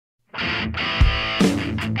Hi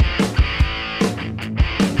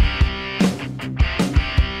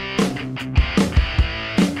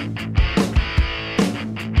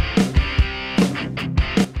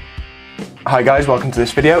guys, welcome to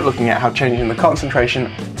this video looking at how changing the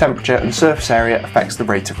concentration, temperature and surface area affects the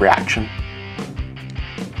rate of reaction.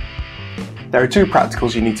 There are two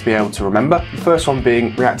practicals you need to be able to remember, the first one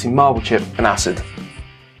being reacting marble chip and acid.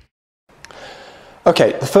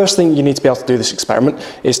 Okay, the first thing you need to be able to do this experiment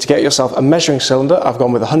is to get yourself a measuring cylinder. I've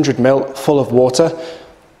gone with 100 ml full of water,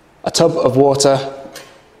 a tub of water,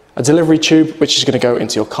 a delivery tube which is going to go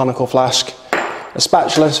into your conical flask, a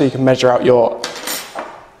spatula so you can measure out your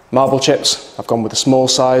marble chips. I've gone with a small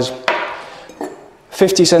size,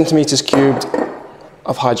 50 centimeters cubed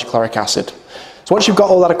of hydrochloric acid. So once you've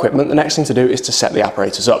got all that equipment, the next thing to do is to set the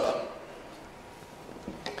apparatus up.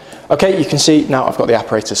 Okay, you can see now I've got the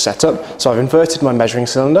apparatus set up, so I've inverted my measuring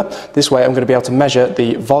cylinder. This way I'm going to be able to measure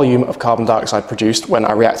the volume of carbon dioxide produced when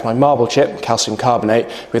I react my marble chip, calcium carbonate,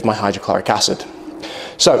 with my hydrochloric acid.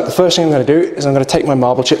 So the first thing I'm going to do is I'm going to take my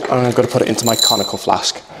marble chip and I'm going to put it into my conical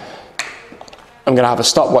flask. I'm going to have a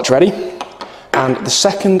stopwatch ready, and the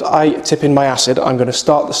second I tip in my acid, I'm going to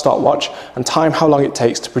start the stopwatch and time how long it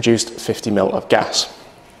takes to produce 50 ml of gas.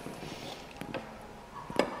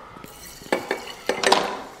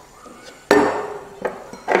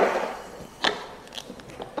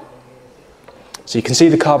 So you can see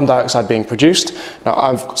the carbon dioxide being produced. Now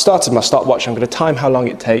I've started my stopwatch, I'm going to time how long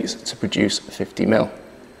it takes to produce 50 ml.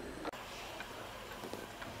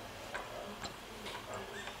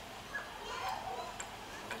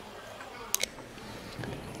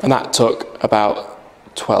 And that took about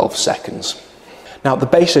 12 seconds. Now the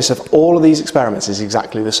basis of all of these experiments is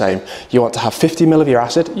exactly the same. You want to have 50 ml of your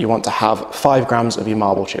acid, you want to have 5 grams of your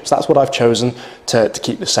marble chips. That's what I've chosen to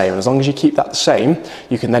keep the same. And as long as you keep that the same,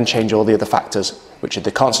 you can then change all the other factors, which are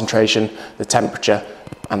the concentration, the temperature,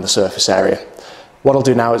 and the surface area. What I'll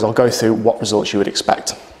do now is I'll go through what results you would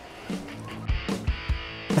expect.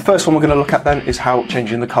 The first one we're going to look at then is how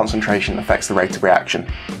changing the concentration affects the rate of reaction.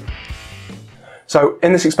 So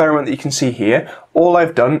in this experiment that you can see here, all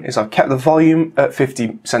I've done is I've kept the volume at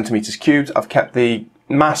 50 centimeters cubed, I've kept the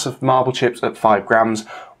mass of marble chips at 5 grams.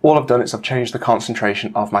 All I've done is I've changed the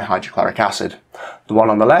concentration of my hydrochloric acid. The one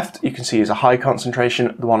on the left you can see is a high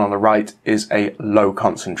concentration, the one on the right is a low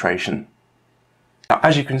concentration. Now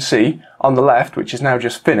as you can see, on the left, which is now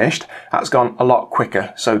just finished, that's gone a lot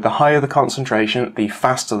quicker. So the higher the concentration, the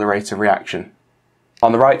faster the rate of reaction.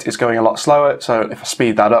 On the right, it's going a lot slower, so if I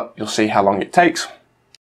speed that up, you'll see how long it takes,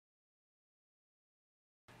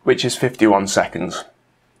 which is 51 seconds.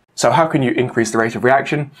 So how can you increase the rate of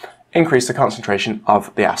reaction? Increase the concentration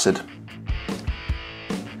of the acid.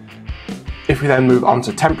 If we then move on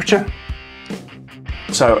to temperature,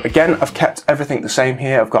 so again, I've kept everything the same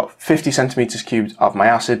here. I've got 50 centimeters cubed of my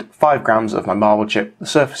acid, 5 grams of my marble chip, the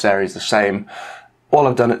surface area is the same. All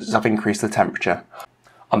I've done is I've increased the temperature.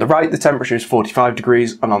 On the right, the temperature is 45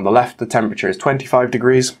 degrees, and on the left, the temperature is 25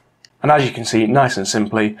 degrees. And as you can see, nice and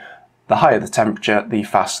simply, the higher the temperature, the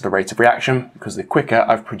faster the rate of reaction, because the quicker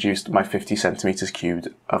I've produced my 50 centimeters cubed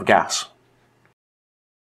of gas.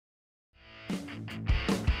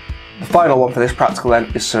 The final one for this practical then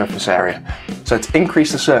is surface area. So to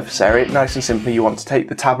increase the surface area, nice and simply, you want to take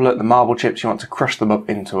the tablet, the marble chips, you want to crush them up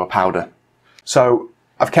into a powder. So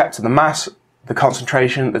I've kept the mass, the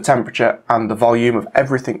concentration, the temperature and the volume of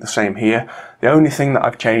everything the same here. The only thing that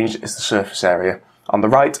I've changed is the surface area. On the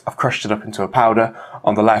right, I've crushed it up into a powder.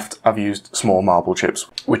 On the left, I've used small marble chips,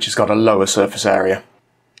 which has got a lower surface area.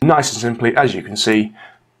 Nice and simply, as you can see,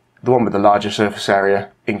 the one with the larger surface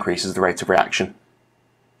area increases the rate of reaction.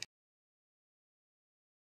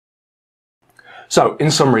 So,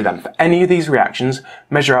 in summary then, for any of these reactions,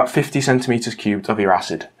 measure out 50 centimeters cubed of your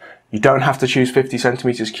acid. You don't have to choose 50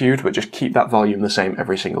 centimeters cubed, but just keep that volume the same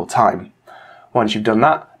every single time. Once you've done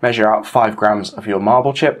that, measure out 5 grams of your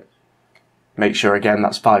marble chip. Make sure again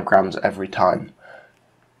that's 5 grams every time.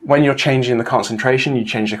 When you're changing the concentration, you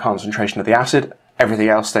change the concentration of the acid, everything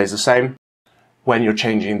else stays the same. When you're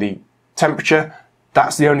changing the temperature,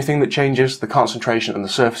 that's the only thing that changes. The concentration and the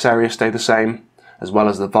surface area stay the same, as well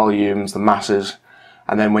as the volumes, the masses,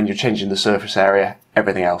 and then when you're changing the surface area,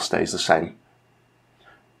 everything else stays the same.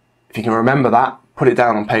 If you can remember that, put it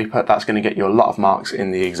down on paper, that's going to get you a lot of marks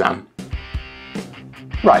in the exam.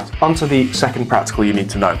 Right, on to the second practical you need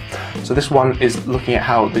to know. So this one is looking at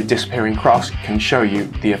how the disappearing cross can show you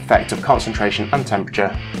the effect of concentration and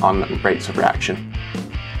temperature on rates of reaction.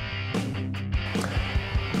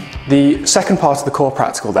 The second part of the core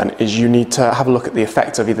practical then is you need to have a look at the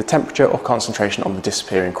effect of either temperature or concentration on the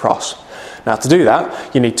disappearing cross. Now to do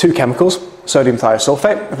that, you need two chemicals, sodium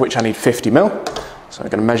thiosulfate, of which I need 50 ml. So I'm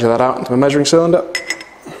going to measure that out into my measuring cylinder.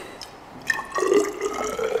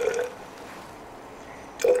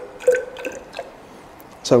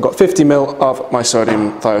 So I've got 50 ml of my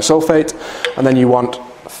sodium thiosulfate, and then you want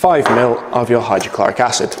 5 ml of your hydrochloric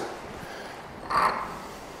acid.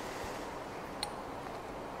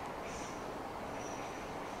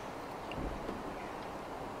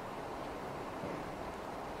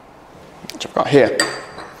 Which I've got here.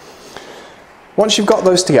 Once you've got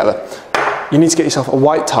those together, you need to get yourself a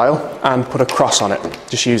white tile and put a cross on it,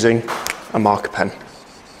 just using a marker pen.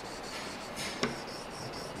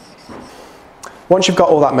 Once you've got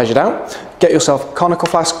all that measured out, get yourself a conical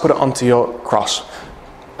flask, put it onto your cross.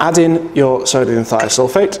 Add in your sodium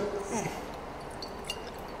thiosulfate.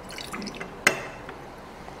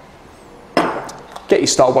 Get your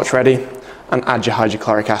stopwatch ready and add your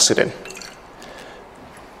hydrochloric acid in.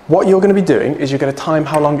 What you're going to be doing is you're going to time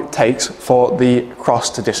how long it takes for the cross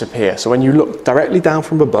to disappear. So when you look directly down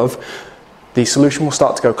from above, the solution will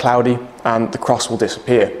start to go cloudy and the cross will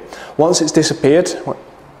disappear. Once it's disappeared,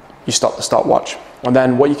 you stop the stopwatch. And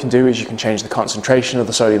then what you can do is you can change the concentration of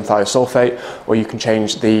the sodium thiosulfate, or you can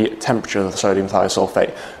change the temperature of the sodium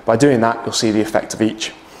thiosulfate. By doing that, you'll see the effect of each.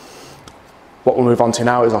 What we'll move on to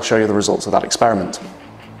now is I'll show you the results of that experiment.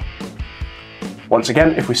 Once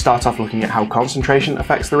again, if we start off looking at how concentration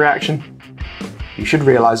affects the reaction, you should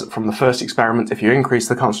realise that from the first experiment, if you increase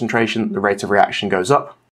the concentration, the rate of reaction goes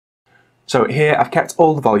up. So here I've kept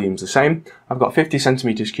all the volumes the same. I've got 50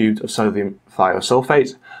 centimetres cubed of sodium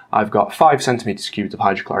thiosulfate. I've got 5 centimetres cubed of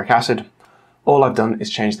hydrochloric acid. All I've done is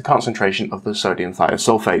change the concentration of the sodium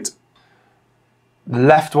thiosulfate. The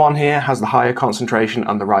left one here has the higher concentration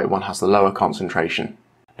and the right one has the lower concentration.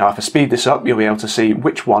 Now if I speed this up, you'll be able to see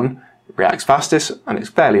which one reacts fastest, and it's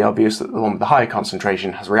fairly obvious that the one with the higher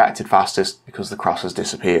concentration has reacted fastest because the cross has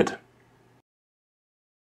disappeared.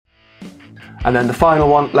 And then the final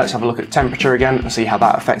one, let's have a look at temperature again and see how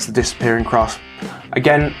that affects the disappearing cross.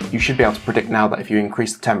 Again, you should be able to predict now that if you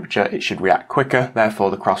increase the temperature, it should react quicker,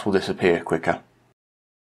 therefore the cross will disappear quicker.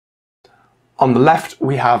 On the left,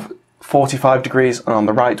 we have 45 degrees, and on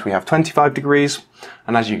the right, we have 25 degrees.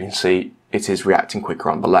 And as you can see, it is reacting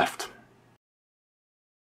quicker on the left.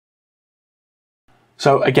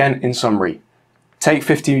 So again, in summary, take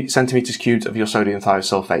 50 centimetres cubed of your sodium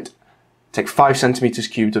thiosulfate. Take 5 centimetres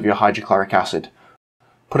cubed of your hydrochloric acid.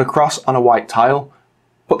 Put a cross on a white tile,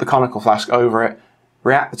 put the conical flask over it,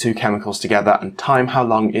 react the two chemicals together and time how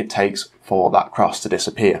long it takes for that cross to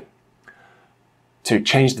disappear. To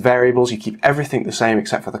change the variables, you keep everything the same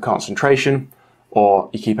except for the concentration, or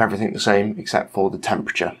you keep everything the same except for the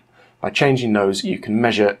temperature. By changing those, you can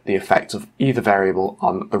measure the effect of either variable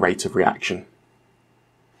on the rate of reaction.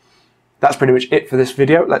 That's pretty much it for this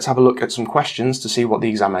video. Let's have a look at some questions to see what the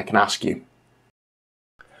examiner can ask you.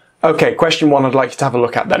 Okay, question 1 I'd like you to have a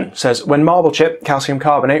look at then. It says, when marble chip, calcium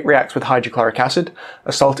carbonate, reacts with hydrochloric acid,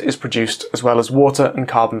 a salt is produced as well as water and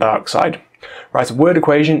carbon dioxide. Write a word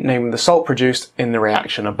equation naming the salt produced in the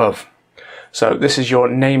reaction above. So this is your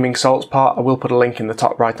naming salts part. I will put a link in the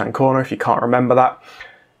top right hand corner if you can't remember that.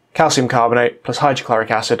 Calcium carbonate plus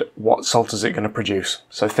hydrochloric acid, what salt is it going to produce?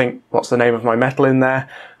 So think, what's the name of my metal in there?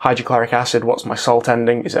 Hydrochloric acid, what's my salt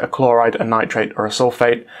ending? Is it a chloride, a nitrate or a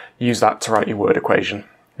sulfate? Use that to write your word equation.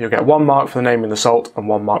 You'll get 1 mark for the name of the salt and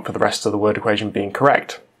 1 mark for the rest of the word equation being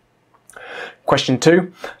correct. Question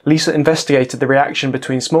 2. Lisa investigated the reaction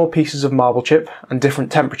between small pieces of marble chip and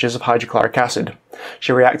different temperatures of hydrochloric acid.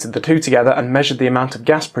 She reacted the two together and measured the amount of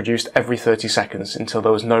gas produced every 30 seconds until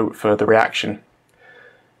there was no further reaction.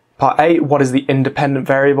 Part A, what is the independent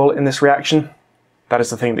variable in this reaction? That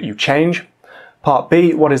is the thing that you change. Part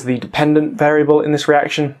B, what is the dependent variable in this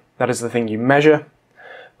reaction? That is the thing you measure.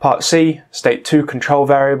 Part C, state 2 control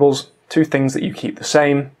variables, 2 things that you keep the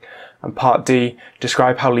same. And Part D,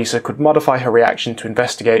 describe how Lisa could modify her reaction to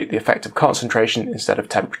investigate the effect of concentration instead of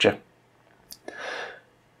temperature.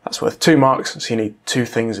 That's worth 2 marks, so you need 2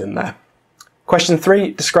 things in there. Question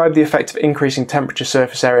 3, describe the effect of increasing temperature,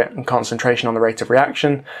 surface area and concentration on the rate of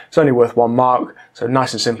reaction. It's only worth 1 mark, so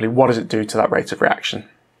nice and simply, what does it do to that rate of reaction?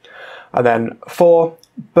 And then 4,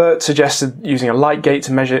 Bert suggested using a light gate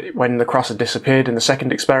to measure when the cross had disappeared in the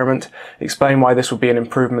second experiment. Explain why this would be an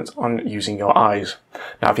improvement on using your eyes.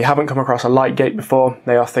 Now, if you haven't come across a light gate before,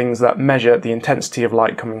 they are things that measure the intensity of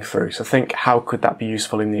light coming through. So think, how could that be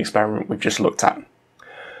useful in the experiment we've just looked at?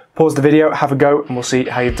 Pause the video, have a go, and we'll see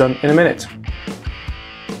how you've done in a minute.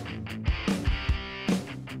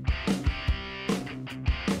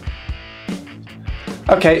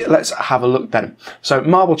 Okay, let's have a look then. So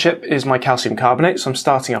marble chip is my calcium carbonate, so I'm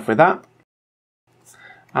starting off with that.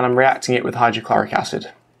 And I'm reacting it with hydrochloric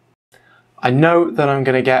acid. I know that I'm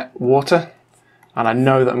going to get water, and I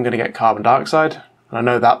know that I'm going to get carbon dioxide, and I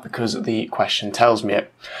know that because the question tells me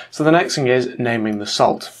it. So the next thing is naming the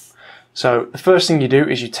salt. So the first thing you do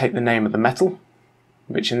is you take the name of the metal,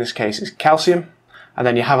 which in this case is calcium, and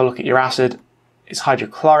then you have a look at your acid. It's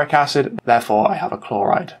hydrochloric acid, therefore I have a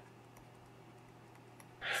chloride.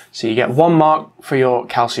 So you get 1 mark for your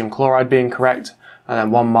calcium chloride being correct, and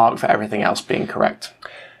then 1 mark for everything else being correct.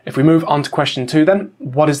 If we move on to question 2 then,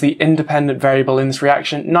 what is the independent variable in this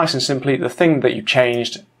reaction? Nice and simply, the thing that you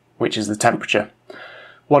changed, which is the temperature.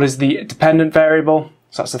 What is the dependent variable?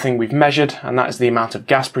 So that's the thing we've measured, and that is the amount of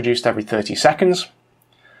gas produced every 30 seconds.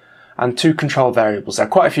 And 2 control variables. There are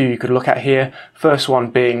quite a few you could look at here. First one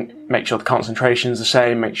being make sure the concentration is the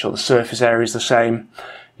same, make sure the surface area is the same.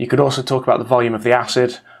 You could also talk about the volume of the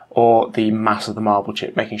acid or the mass of the marble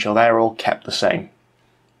chip, making sure they're all kept the same.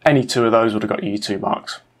 Any 2 of those would have got you 2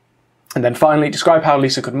 marks. And then finally, describe how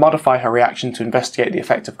Lisa could modify her reaction to investigate the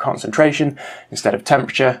effect of concentration instead of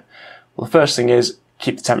temperature. Well, the first thing is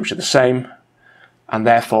keep the temperature the same, and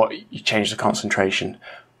therefore you change the concentration.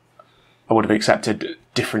 I would have accepted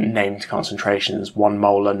different named concentrations, 1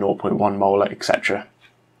 molar, 0.1 molar, etc.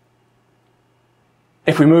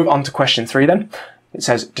 If we move on to question 3 then, it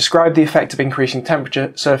says, describe the effect of increasing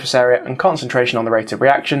temperature, surface area and concentration on the rate of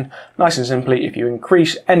reaction. Nice and simply, if you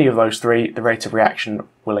increase any of those 3, the rate of reaction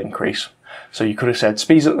will increase. So you could have said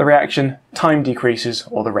speeds up the reaction, time decreases,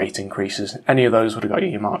 or the rate increases. Any of those would have got you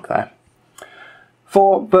your mark there.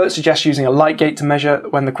 4. Bert suggests using a light gate to measure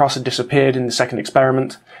when the cross had disappeared in the second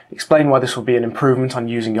experiment. Explain why this will be an improvement on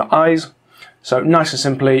using your eyes. So nice and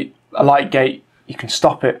simply, a light gate, you can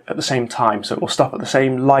stop it at the same time, so it will stop at the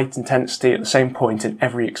same light intensity at the same point in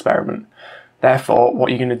every experiment. Therefore, what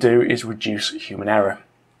you're going to do is reduce human error.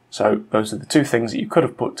 So those are the 2 things that you could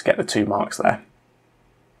have put to get the 2 marks there.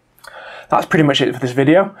 That's pretty much it for this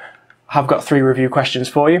video. I've got 3 review questions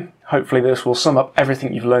for you. Hopefully this will sum up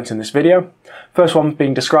everything you've learnt in this video. First one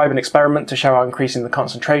being describe an experiment to show how increasing the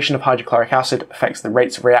concentration of hydrochloric acid affects the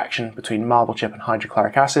rates of reaction between marble chip and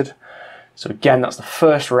hydrochloric acid. So again, that's the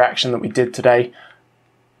first reaction that we did today.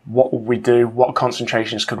 What would we do? What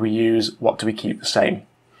concentrations could we use? What do we keep the same?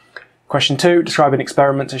 Question 2, describe an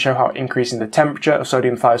experiment to show how increasing the temperature of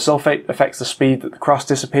sodium thiosulfate affects the speed that the cross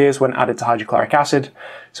disappears when added to hydrochloric acid.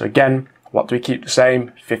 So again, what do we keep the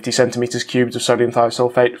same? 50 centimeters cubed of sodium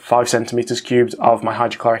thiosulfate, 5 centimeters cubed of my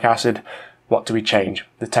hydrochloric acid. What do we change?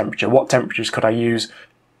 The temperature. What temperatures could I use?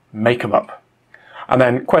 Make them up. And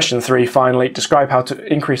then question 3, finally, describe how to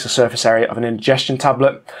increase the surface area of an indigestion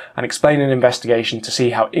tablet and explain an investigation to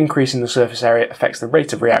see how increasing the surface area affects the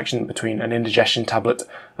rate of reaction between an indigestion tablet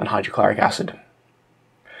and hydrochloric acid.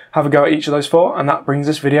 Have a go at each of those 4, and that brings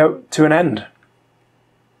this video to an end.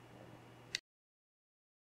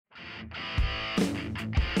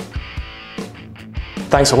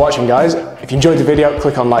 Thanks for watching, guys. If you enjoyed the video,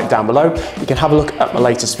 click on like down below. You can have a look at my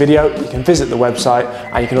latest video, you can visit the website,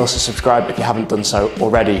 and you can also subscribe if you haven't done so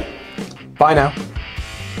already. Bye now.